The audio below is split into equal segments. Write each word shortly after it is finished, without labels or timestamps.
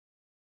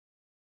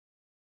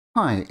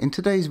Hi, in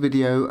today's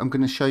video I'm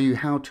going to show you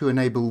how to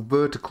enable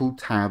vertical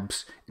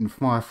tabs in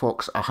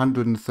Firefox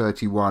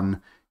 131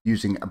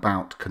 using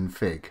about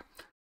config.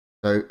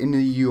 So in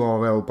the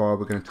URL bar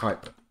we're going to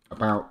type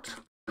about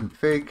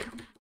config,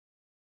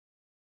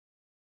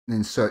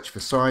 then search for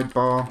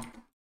sidebar,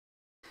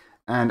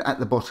 and at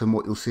the bottom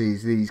what you'll see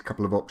is these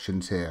couple of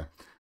options here.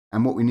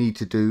 And what we need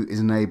to do is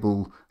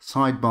enable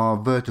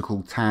sidebar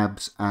vertical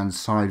tabs and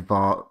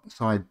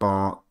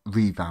sidebar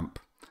revamp.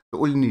 So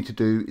all you need to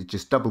do is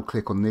just double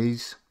click on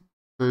these,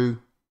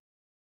 through,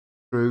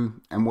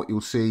 and what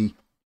you'll see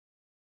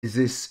is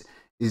this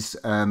is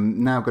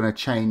now going to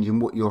change,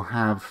 and what you'll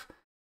have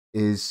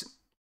is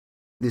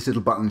this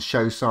little button,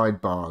 show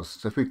sidebars.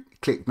 So if we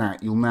click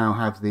that, you'll now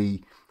have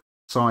the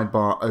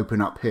sidebar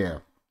open up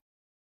here.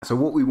 So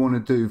what we want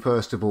to do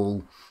first of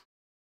all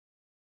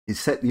is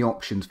set the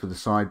options for the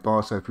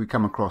sidebar. So if we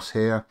come across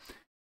here,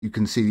 you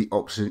can see the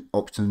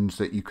options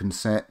that you can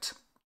set.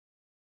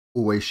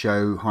 Always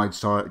show, hide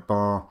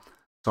sidebar,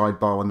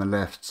 sidebar on the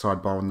left,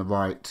 sidebar on the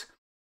right,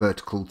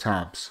 vertical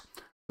tabs.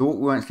 So what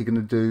we're actually going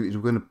to do is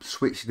we're going to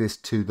switch this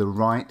to the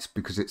right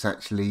because it's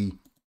actually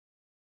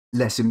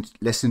less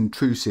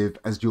intrusive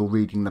as you're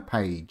reading the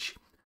page.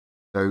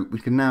 So we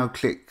can now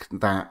click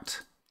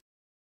that,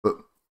 but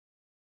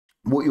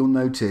what you'll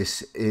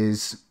notice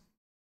is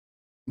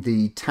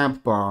the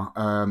tab bar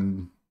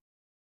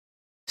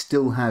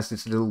still has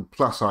this little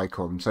plus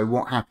icon. So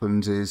what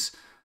happens is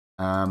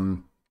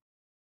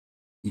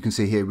you can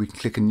see here we can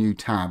click a new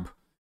tab.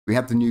 We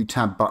have the new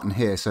tab button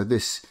here, so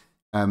this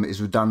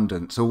is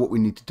redundant. So what we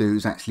need to do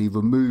is actually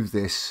remove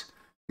this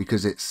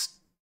because it's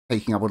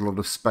taking up a lot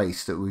of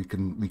space that we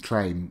can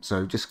reclaim.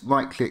 So just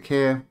right click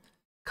here,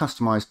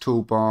 customize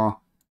toolbar,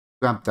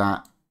 grab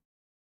that,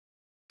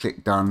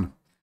 click done,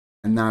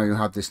 and now you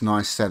have this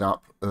nice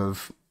setup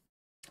of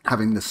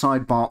having the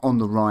sidebar on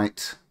the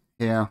right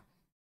here,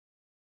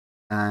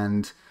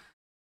 and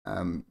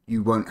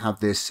you won't have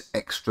this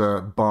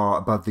extra bar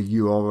above the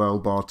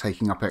URL bar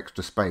taking up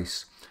extra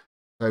space.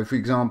 So for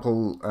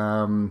example,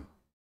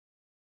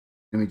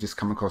 let me just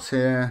come across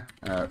here,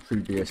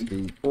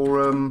 FreeBSD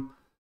forum.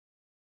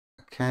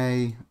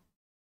 Okay.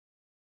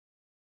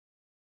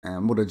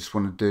 And what I just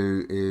want to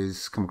do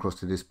is come across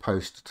to this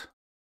post.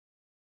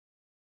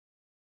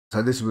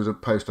 So this was a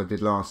post I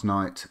did last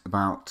night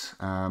about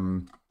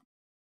how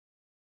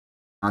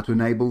to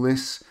enable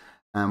this.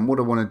 And what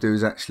I want to do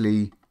is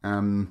actually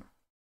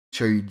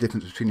show you the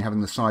difference between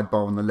having the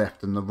sidebar on the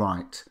left and the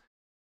right.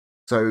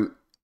 So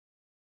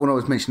what I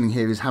was mentioning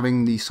here is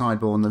having the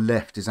sidebar on the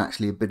left is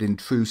actually a bit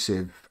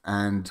intrusive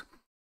and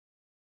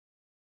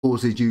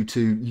causes you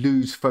to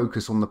lose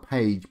focus on the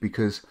page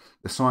because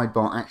the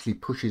sidebar actually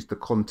pushes the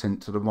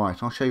content to the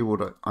right. I'll show you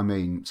what I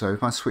mean. So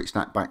if I switch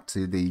that back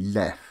to the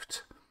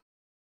left,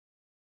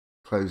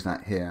 close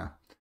that here,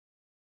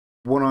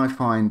 what I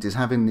find is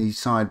having the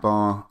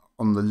sidebar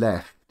on the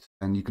left,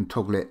 and you can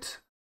toggle it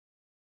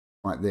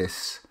like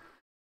this,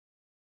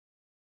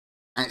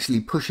 actually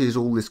pushes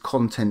all this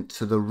content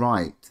to the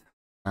right,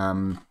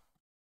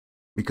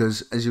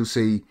 because as you'll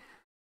see,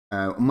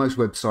 most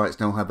websites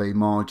now have a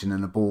margin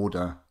and a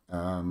border,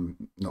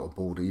 not a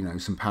border, you know,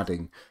 some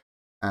padding.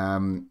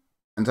 And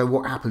so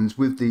what happens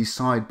with the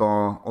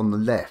sidebar on the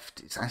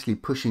left, it's actually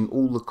pushing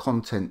all the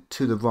content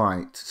to the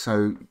right.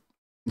 So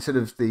instead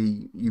of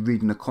you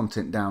reading the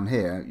content down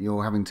here,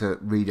 you're having to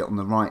read it on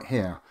the right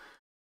here.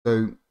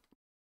 So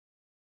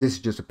this is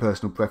just a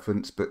personal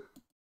preference, but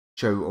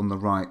show on the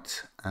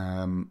right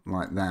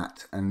like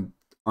that. And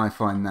I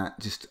find that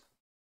just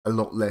a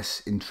lot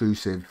less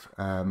intrusive.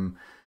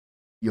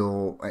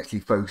 You're actually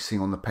focusing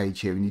on the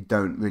page here and you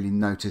don't really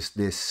notice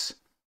this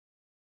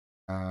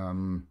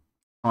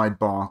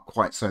sidebar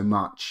quite so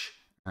much.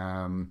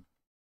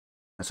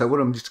 So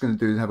what I'm just going to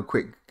do is have a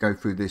quick go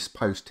through this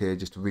post here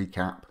just to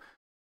recap.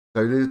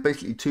 So there's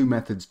basically two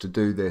methods to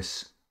do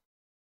this.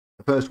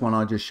 The first one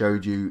I just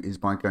showed you is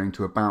by going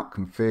to about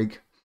config,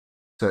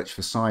 search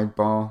for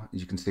sidebar, as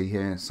you can see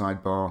here,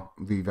 sidebar,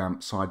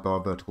 revamp,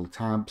 sidebar, vertical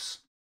tabs.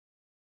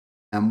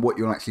 And what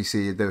you'll actually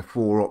see, there are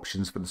four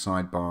options for the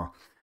sidebar.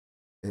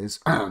 Is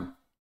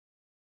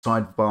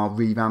sidebar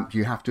revamp.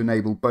 You have to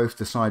enable both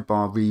the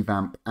sidebar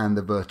revamp and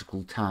the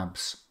vertical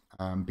tabs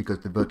because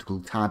the vertical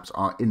tabs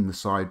are in the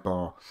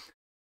sidebar.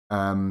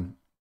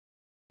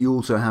 You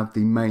also have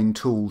the main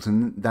tools,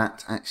 and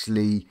that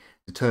actually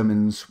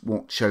determines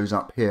what shows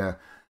up here.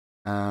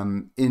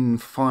 In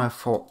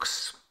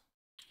Firefox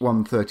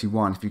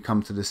 131, if you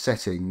come to the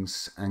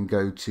settings and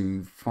go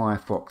to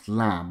Firefox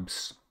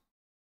Labs,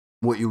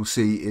 what you'll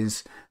see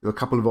is there are a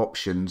couple of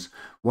options.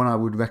 One I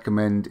would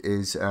recommend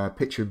is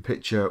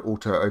picture-in-picture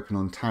auto open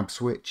on tab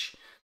switch,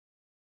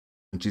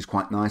 which is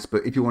quite nice.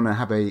 But if you want to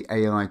have a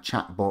AI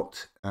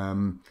chatbot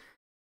in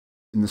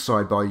the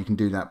sidebar, you can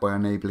do that by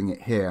enabling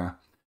it here.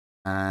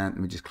 And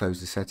let me just close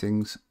the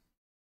settings.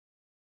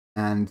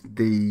 And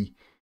the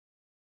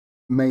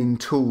main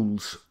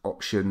tools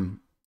option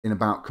in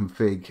about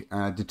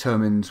config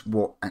determines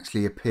what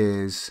actually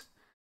appears.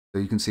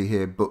 So you can see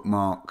here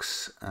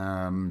bookmarks.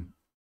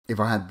 If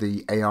I had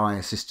the AI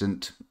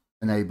assistant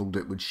enabled,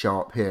 it would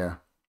show up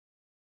here.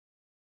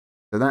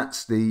 So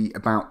that's the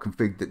about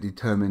config that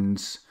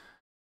determines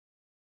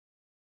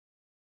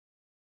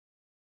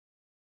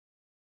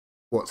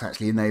what's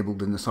actually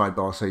enabled in the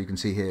sidebar. So you can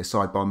see here,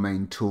 sidebar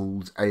main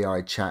tools,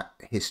 AI chat,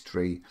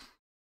 history.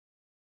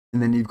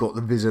 And then you've got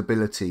the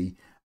visibility,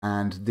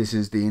 and this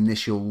is the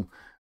initial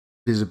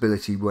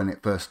visibility when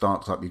it first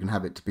starts up. You can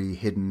have it to be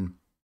hidden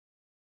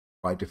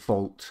by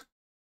default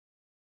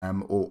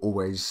or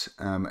always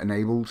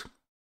enabled.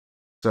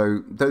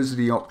 So those are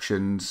the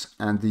options.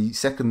 And the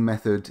second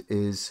method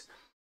is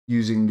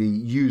using the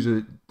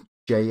user.js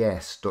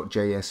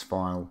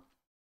file.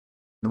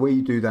 The way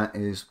you do that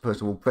is, first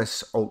of all,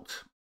 press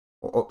Alt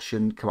or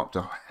Option, come up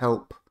to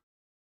Help,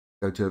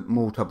 go to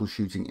More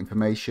Troubleshooting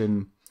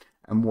Information,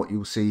 and what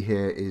you'll see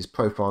here is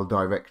Profile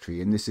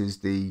Directory, and this is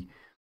the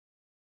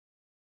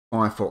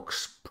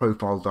Firefox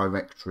profile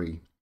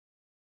directory.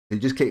 So you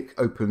just click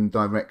Open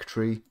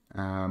Directory.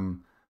 I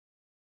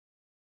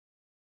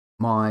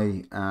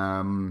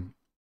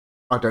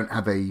don't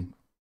have a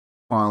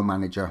file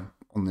manager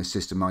on this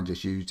system. I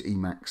just used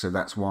Emacs, so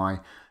that's why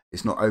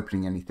it's not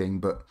opening anything.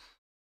 But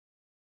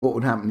what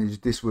would happen is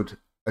this would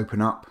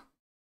open up,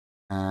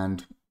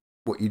 and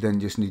what you then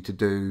just need to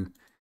do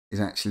is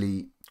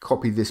actually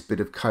copy this bit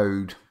of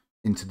code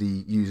into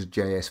the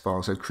user.js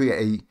file. So create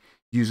a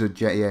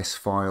user.js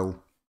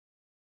file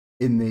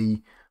in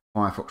the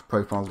Firefox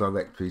profile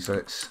directory. So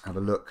let's have a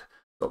look.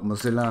 Got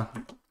Mozilla,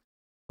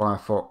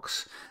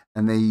 Firefox,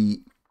 and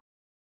the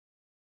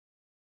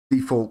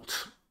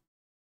default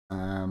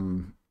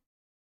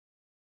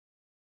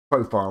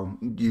profile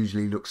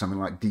usually looks something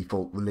like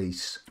default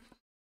release.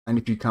 And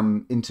if you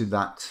come into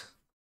that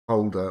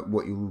folder,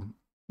 what you'll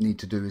need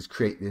to do is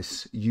create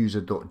this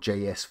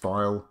user.js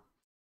file.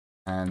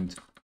 And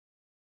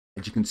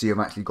as you can see, I've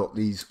actually got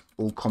these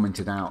all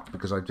commented out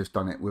because I've just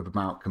done it with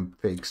about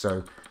config.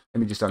 So let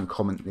me just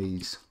uncomment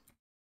these.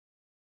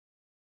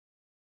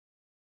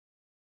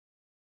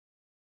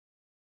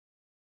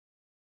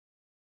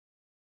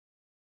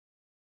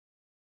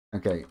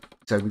 Okay,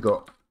 so we've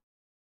got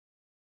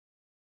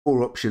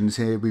 4 options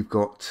here. We've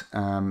got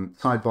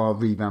sidebar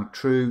revamp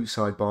true,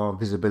 sidebar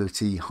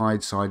visibility, hide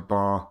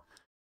sidebar,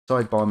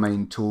 sidebar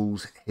main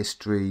tools,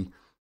 history,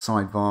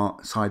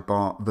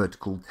 sidebar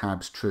vertical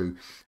tabs true.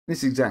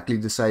 This is exactly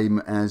the same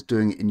as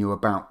doing it in your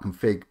about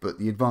config, but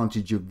the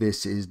advantage of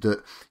this is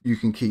that you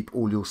can keep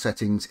all your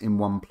settings in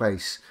one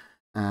place.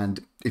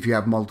 And if you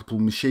have multiple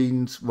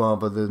machines,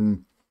 rather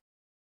than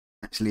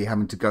actually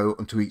having to go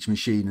onto each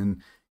machine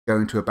and go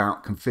into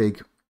about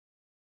config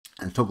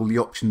and toggle the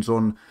options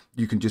on,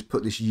 you can just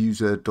put this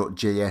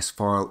user.js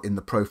file in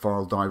the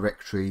profile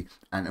directory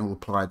and it will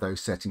apply those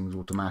settings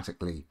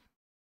automatically.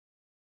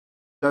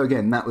 So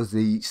again, that was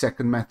the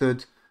second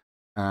method.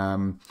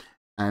 And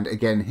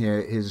again,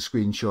 here's a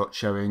screenshot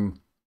showing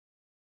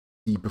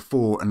the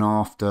before and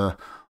after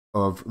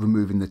of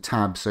removing the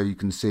tab. So you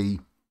can see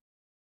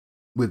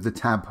with the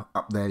tab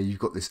up there, you've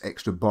got this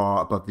extra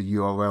bar above the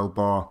URL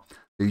bar.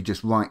 So you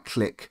just right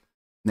click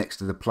next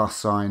to the plus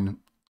sign,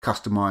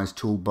 customize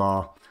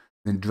toolbar,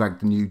 then drag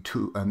the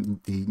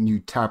new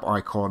tab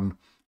icon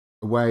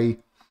away,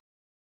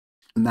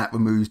 and that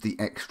removes the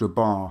extra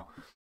bar.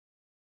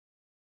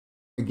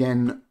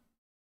 Again,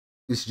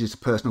 this is just a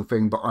personal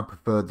thing, but I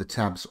prefer the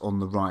tabs on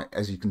the right.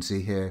 As you can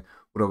see here,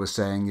 what I was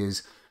saying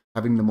is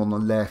having them on the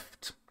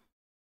left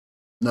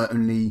not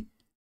only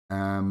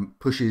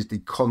pushes the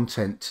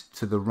content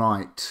to the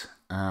right,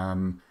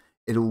 your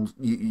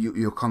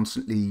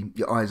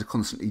eyes are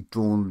constantly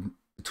drawn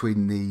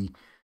between the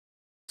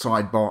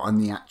sidebar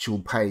and the actual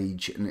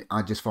page, and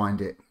I just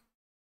find it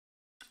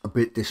a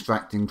bit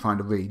distracting trying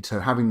to read. So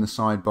having the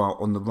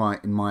sidebar on the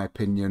right, in my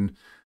opinion,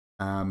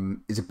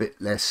 is a bit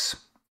less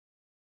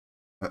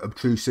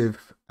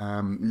obtrusive,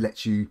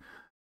 lets you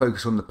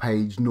focus on the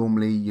page.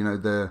 Normally, you know,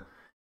 the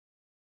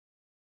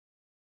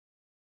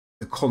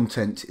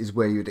content is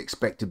where you'd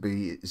expect to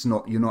be. It's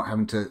not, you're not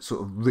having to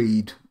sort of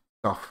read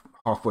stuff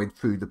halfway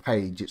through the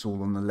page. It's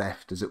all on the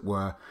left, as it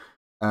were.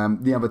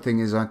 The other thing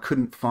is I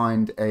couldn't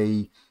find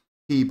a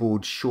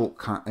keyboard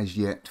shortcut as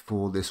yet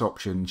for this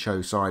option, show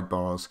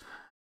sidebars.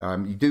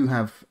 You do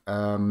have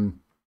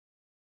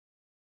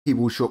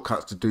keyboard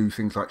shortcuts to do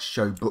things like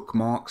show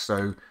bookmarks.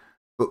 So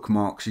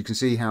bookmarks, you can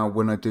see how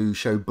when I do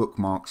show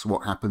bookmarks,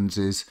 what happens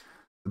is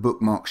the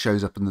bookmark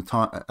shows up in the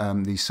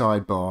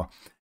sidebar,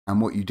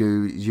 and what you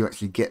do is you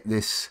actually get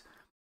this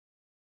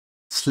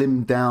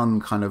slimmed down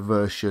kind of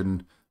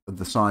version of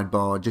the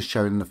sidebar just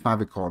showing the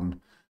favicon.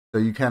 So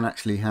you can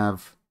actually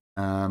have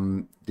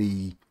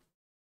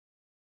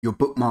your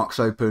bookmarks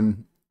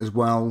open as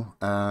well,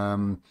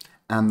 and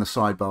the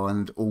sidebar,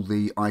 and all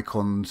the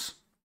icons,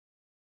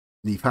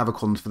 the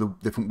favicons for the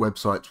different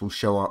websites will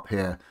show up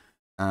here.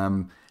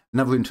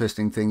 Another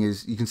interesting thing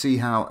is you can see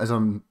how, as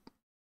I'm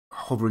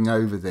hovering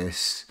over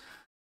this,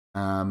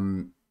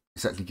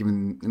 it's actually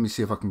giving, let me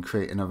see if I can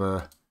create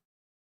another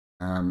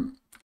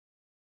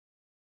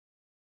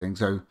thing.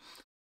 So,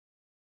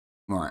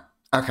 right,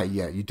 okay,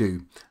 yeah, you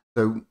do.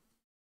 So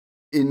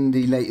in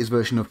the latest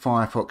version of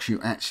Firefox, you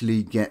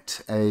actually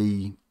get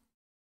a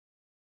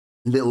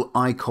little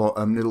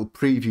icon, little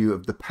preview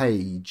of the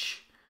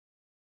page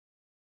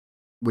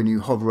when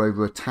you hover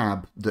over a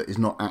tab that is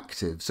not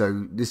active.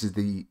 So this is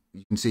you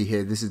can see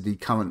here, this is the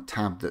current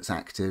tab that's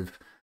active,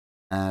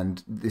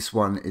 and this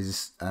one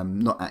is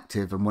not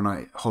active. And when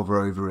I hover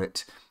over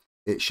it,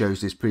 it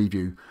shows this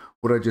preview.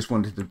 What I just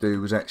wanted to do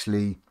was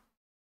actually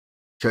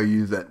show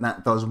you that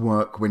that does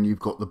work when you've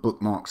got the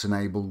bookmarks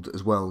enabled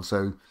as well.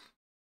 So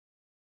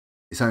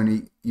it's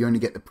you only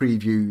get the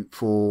preview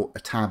for a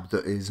tab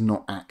that is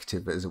not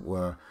active, as it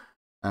were.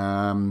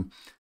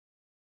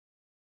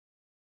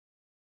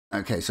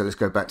 Okay, so let's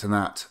go back to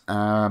that.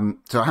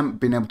 So I haven't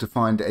been able to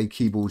find a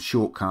keyboard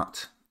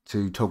shortcut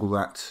to toggle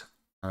that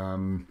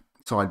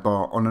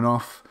sidebar on and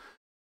off.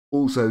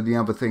 Also, the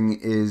other thing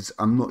is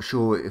I'm not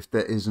sure if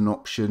there is an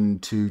option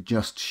to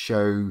just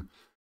show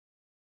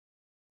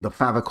the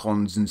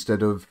favicons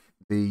instead of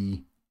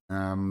the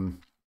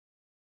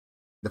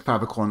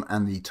favicon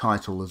and the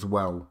title as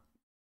well.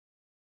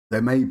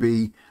 There may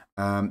be,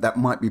 that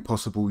might be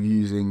possible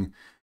using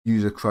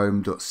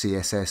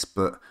user.chrome.css,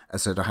 but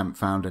as I said, I haven't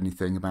found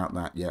anything about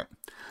that yet.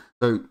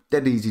 So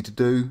dead easy to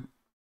do.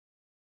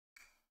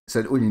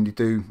 So all you need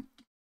to do,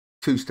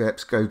 2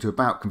 steps, go to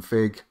About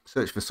Config,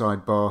 search for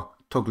sidebar,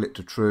 toggle it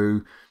to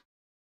true,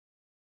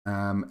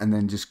 and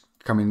then just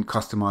come in,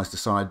 customize the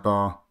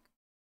sidebar,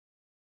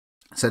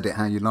 set it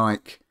how you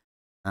like,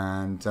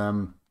 and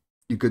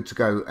you're good to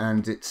go.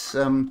 And it's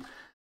I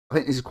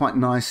think this is quite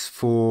nice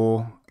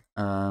for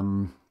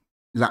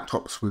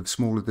laptops with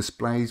smaller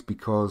displays,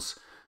 because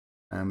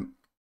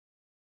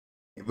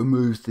it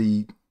removes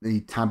the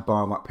tab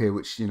bar up here,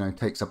 which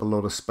takes up a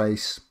lot of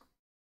space,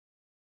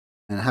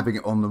 and having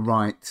it on the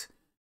right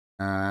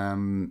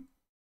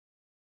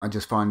I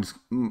just find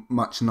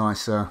much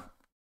nicer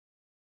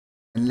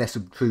and less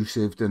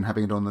obtrusive than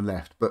having it on the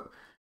left. But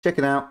check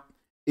it out,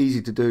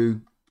 easy to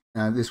do.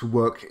 This will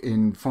work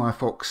in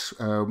Firefox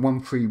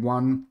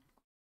 131.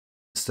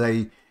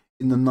 Say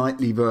in the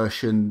nightly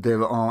version,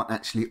 there are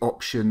actually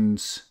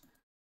options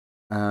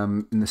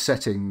in the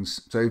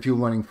settings. So if you're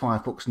running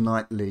Firefox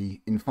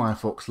nightly in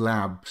Firefox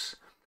Labs,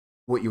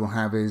 what you'll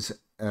have is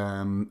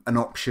an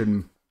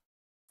option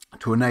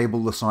to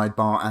enable the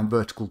sidebar and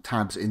vertical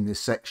tabs in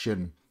this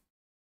section.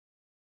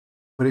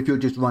 But if you're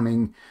just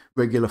running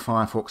regular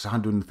Firefox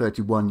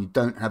 131, you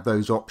don't have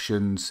those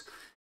options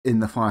in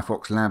the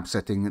Firefox Lab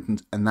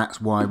setting, and that's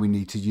why we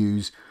need to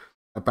use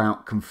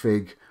About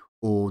Config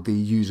or the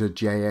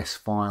user.js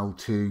file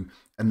to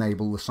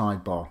enable the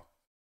sidebar.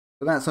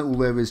 So that's all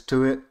there is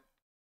to it.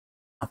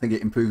 I think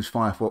it improves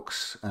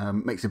Firefox,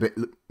 makes it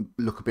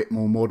look a bit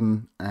more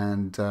modern,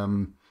 and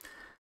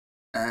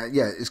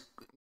yeah, it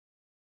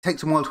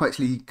takes a while to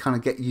actually kind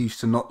of get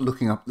used to not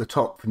looking up the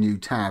top for new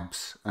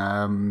tabs.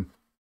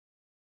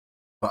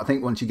 But I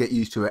think once you get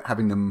used to it,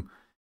 having them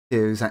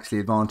here is actually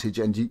an advantage.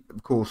 And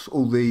of course,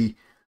 all the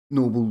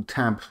normal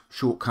tab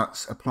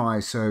shortcuts apply.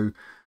 So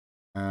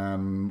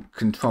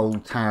Control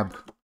Tab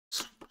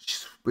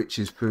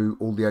switches through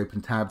all the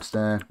open tabs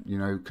there.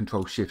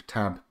 Control Shift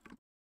Tab,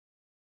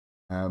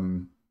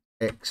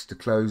 X to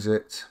close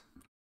it.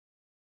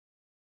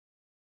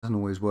 Doesn't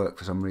always work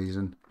for some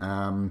reason.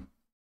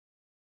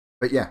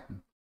 But yeah,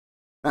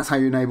 that's how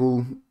you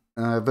enable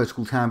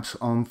vertical tabs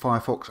on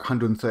Firefox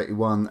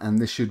 131, and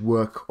this should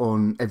work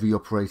on every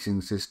operating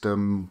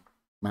system,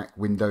 Mac,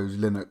 Windows,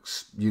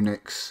 Linux,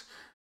 Unix,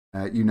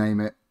 you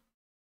name it,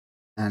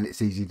 and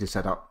it's easy to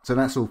set up. So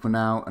that's all for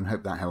now, and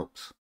hope that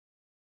helps.